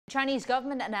Chinese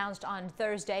government announced on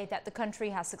Thursday that the country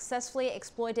has successfully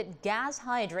exploited gas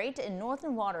hydrate in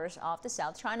northern waters of the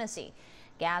South China Sea.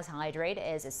 Gas hydrate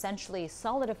is essentially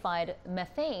solidified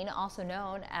methane, also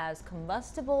known as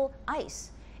combustible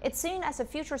ice. It's seen as a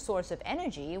future source of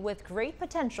energy with great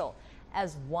potential,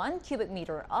 as 1 cubic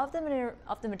meter of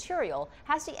the material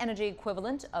has the energy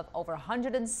equivalent of over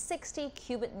 160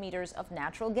 cubic meters of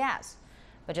natural gas.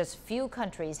 But just few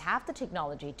countries have the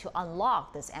technology to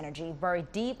unlock this energy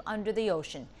buried deep under the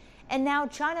ocean. And now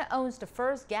China owns the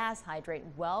first gas hydrate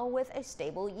well with a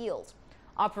stable yield.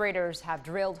 Operators have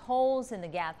drilled holes in the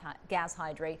gas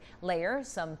hydrate layer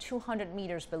some 200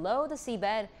 meters below the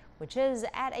seabed, which is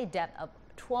at a depth of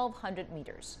 1,200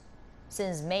 meters.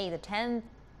 Since May the 10th,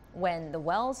 when the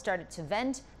well started to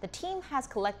vent, the team has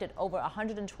collected over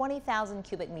 120,000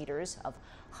 cubic meters of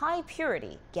high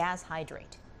purity gas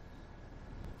hydrate.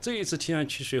 这一次天然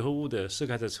气水合物的涉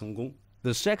开的成功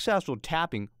The successful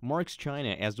tapping marks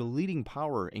China as the leading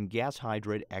power in gas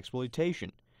hydrate exploitation.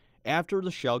 After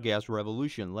the shale gas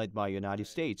revolution led by the United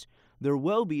States, there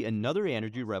will be another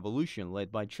energy revolution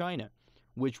led by China,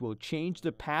 which will change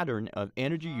the pattern of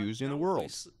energy use in the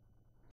world.